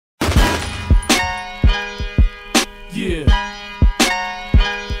Yeah.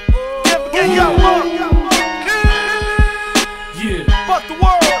 Yeah. Fuck the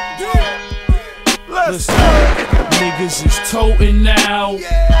world. Let's Listen, niggas is toting now.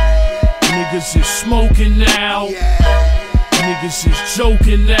 Niggas is smoking now. Niggas is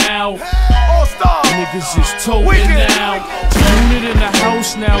joking now. All stars. Niggas is toting now. Unit in the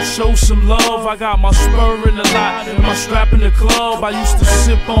house now, show some love. I got my spur in the lot and my strap in the club. I used to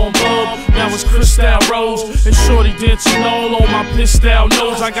sip on bub, now it's Cristal Rose. And shorty dancing all on my pissed out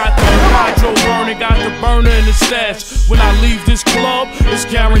nose. I got the hydro burning, got the burner in the stash. When I leave this club, it's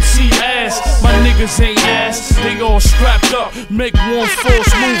guaranteed ass. My niggas ain't ass, they all strapped up. Make one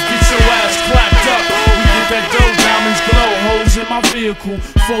false move, get your ass clapped up. We get that dough, diamonds glow, hoes in my vehicle.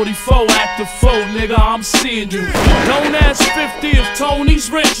 44 active foe, nigga, I'm seeing you. Don't ask 50 if Tony's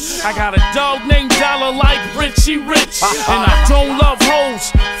rich. I got a dog named Dollar like Richie Rich. And I don't love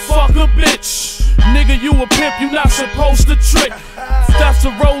hoes, fuck a bitch. Nigga, you a pimp, you not supposed to trick. That's a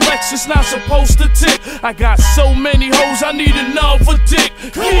Rolex, it's not supposed to tick. I got so many hoes, I need another dick.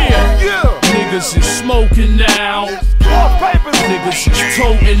 Yeah. Niggas is smoking now. Niggas is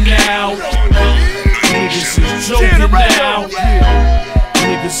toting now. Niggas is joking now.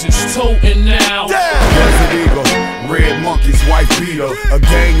 Niggas is toting now. Desert Eagle, Red Monkey's wife beater, a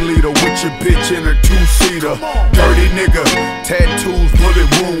gang leader with your bitch in a two-seater. Dirty nigga, tattoos, bullet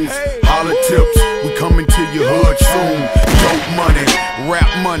wounds, holler tips. We coming to your hood soon. Dope money, rap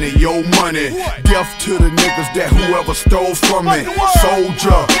money, yo money. Death to the niggas that whoever stole from me.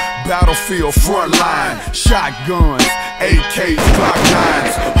 Soldier, battlefield front line, shotguns, AKs, Glock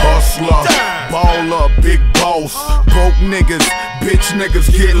 9s. Hustler, baller, big boss. Broke niggas, bitch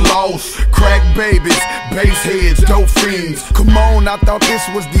niggas get lost. Crack babies, bass heads, dope fiends. Come on, I thought this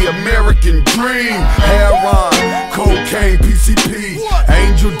was the American dream. Heroin, cocaine, PCP,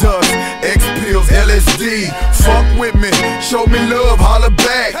 angel dust, X pills, LSD. Fuck with me, show me love, holla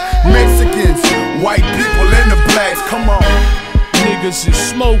back. Mexicans, white people and the blacks, come on. Niggas is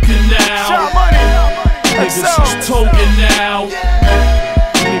smoking now. Niggas is toting now.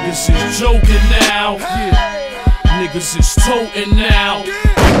 Niggas is joking now. Niggas is toting now.